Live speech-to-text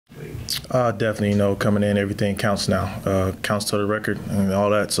Definitely, coming in, everything counts now. Counts to the record and all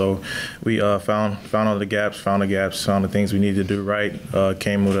that. So we found all the gaps, found the things we needed to do right.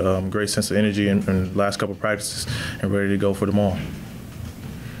 Came with a great sense of energy in the last couple of practices and ready to go for tomorrow.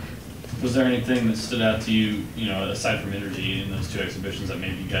 Was there anything that stood out to you, aside from energy in those two exhibitions that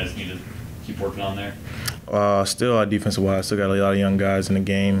maybe you guys need to keep working on there? Still, defensive-wise, still got a lot of young guys in the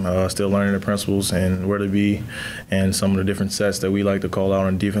game, still learning the principles and where to be and some of the different sets that we like to call out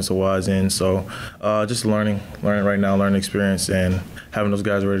on defensive-wise end. So just learning right now, learning experience, and having those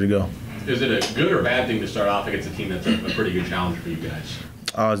guys ready to go. Is it a good or bad thing to start off against a team that's a pretty good challenge for you guys?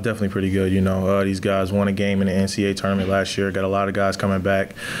 It's definitely pretty good. These guys won a game in the NCAA tournament last year. Got a lot of guys coming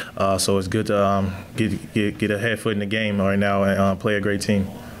back, so it's good to get a head foot in the game right now and play a great team.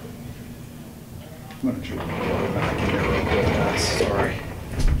 I'm going to jump back in here real quick, guys. Sorry.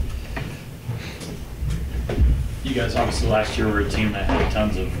 You guys obviously last year were a team that had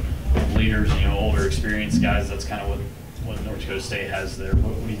tons of leaders, older, experienced guys. That's kind of what North Dakota State has there.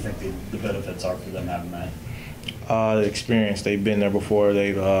 What do you think the benefits are for them having that? The experience. They've been there before.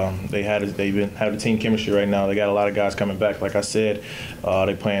 They've have the team chemistry right now. They got a lot of guys coming back. Like I said,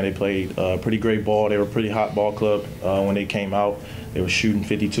 they played pretty great ball. They were a pretty hot ball club when they came out. They were shooting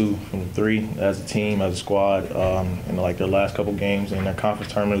 52 from 3 as a team, as a squad, in like their last couple games in their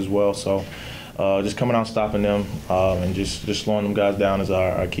conference tournament as well. So just coming out, stopping them, and just slowing them guys down is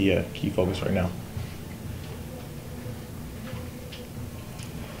our key focus right now.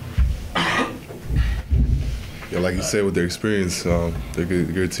 Yeah, like you said, with their experience, they're a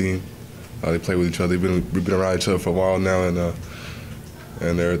good team. They play with each other. We've been around each other for a while now,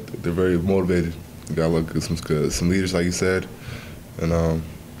 and they're very motivated. We got some leaders, like you said, and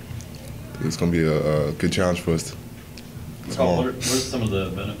it's going to be a good challenge for us. What are some of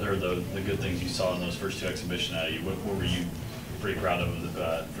the benefits or the good things you saw in those first two exhibitions out of you? What were you pretty proud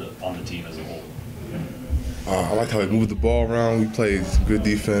of on the team as a whole? I liked how we moved the ball around. We played some good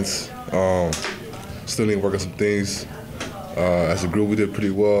defense. Still need to work on some things. As a group, we did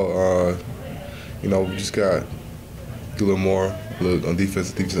pretty well. We just got to do a little more on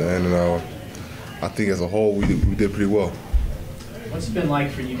defensive end, and I think as a whole, we did pretty well. What's it been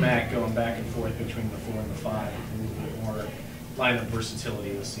like for you, Mac, going back and forth between the 4 and the 5, a little bit more lineup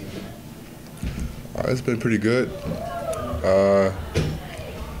versatility this season? It's been pretty good.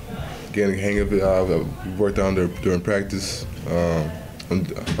 Getting the hang of it. We worked on during practice. I'm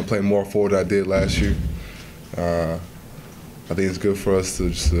playing more forward than I did last year. I think it's good for us to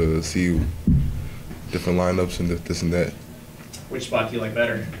just see different lineups and this and that. Which spot do you like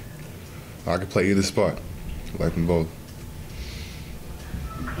better? I can play either spot. I like them both.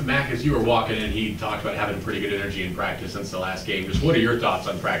 Mac, as you were walking in, he talked about having pretty good energy in practice since the last game. Just what are your thoughts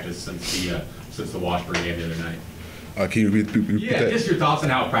on practice since the Washburn game the other night? Can you repeat Yeah, that? just your thoughts on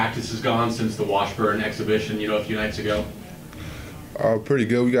how practice has gone since the Washburn exhibition, a few nights ago. Pretty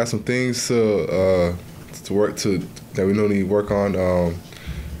good. We got some things to work that we know need to work on.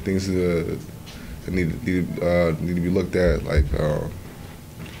 Things that need to be looked at, like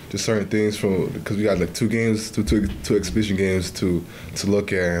just certain things because we got like two exhibition games to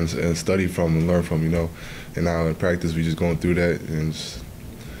look at and study from and learn from, And now in practice, we just going through that and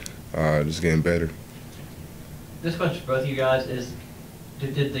just getting better. This question for both of you guys is: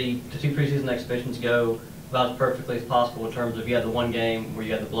 Did the two preseason exhibitions go about as perfectly as possible in terms of you had the one game where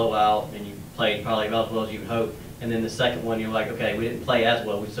you had the blowout and you played probably about as well as you would hope, and then the second one you're like, okay, we didn't play as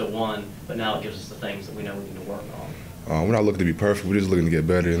well, we still won, but now it gives us the things that we know we need to work on? We're not looking to be perfect, we're just looking to get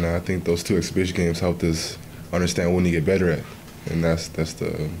better, and I think those two exhibition games helped us understand what we need to get better at, and that's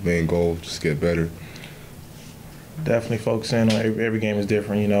the main goal, just get better. Definitely focusing on every game is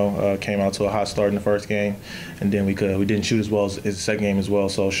different. Came out to a hot start in the first game, and then we didn't shoot as well as the second game as well.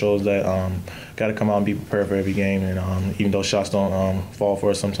 So it shows that got to come out and be prepared for every game. And even though shots don't fall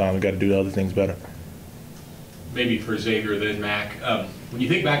for us sometimes, we got to do the other things better. Maybe for Xavier then, Mac, when you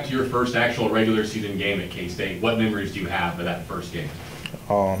think back to your first actual regular season game at K-State, what memories do you have of that first game?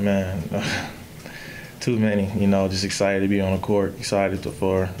 Oh man, too many. Just excited to be on the court, excited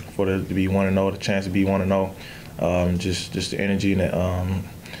for there to be 1-0, the chance to be 1-0. Just the energy and the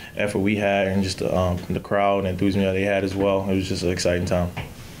effort we had, and just the crowd and enthusiasm they had as well. It was just an exciting time.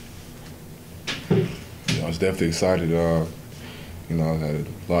 I was definitely excited. I had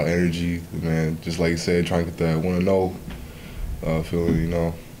a lot of energy, man. Just like you said, trying to get that 1-0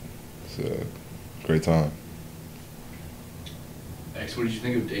 feeling. It's a great time. X, what did you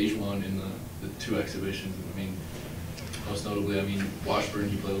think of Dejuan in the two exhibitions? Most notably, Washburn,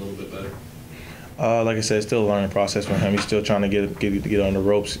 he played a little bit better. Like I said, it's still a learning process for him. He's still trying to get on the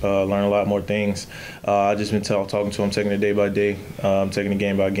ropes, learn a lot more things. I just been talking to him, taking it day by day, taking it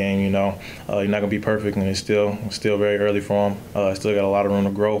game by game. You know, you're not gonna be perfect, and it's still very early for him. Still got a lot of room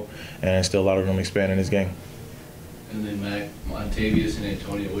to grow, and still a lot of room to expand in his game. And then Mac, Montavious and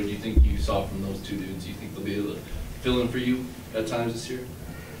Antonio, what did you think you saw from those two dudes? You think they'll be able to fill in for you at times this year?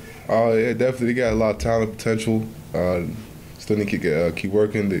 Yeah, definitely. They got a lot of talent, potential. Still need to keep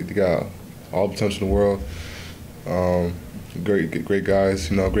working. They got all the potential in the world. Great guys,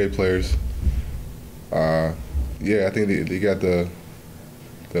 you know, great players. Yeah, I think they got the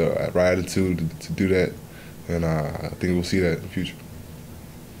right attitude to do that, and I think we'll see that in the future.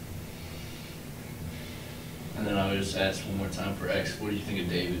 And then I would just ask one more time for X, what do you think of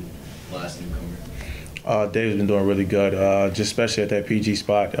David, last newcomer? David's been doing really good, just especially at that PG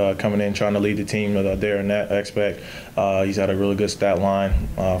spot, coming in, trying to lead the team there in that aspect. He's had a really good stat line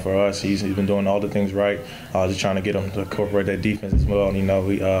for us. He's been doing all the things right, just trying to get him to incorporate that defense as well. And, you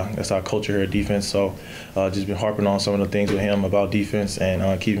know, that's our culture here at defense. So just been harping on some of the things with him about defense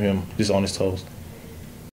and keeping him just on his toes.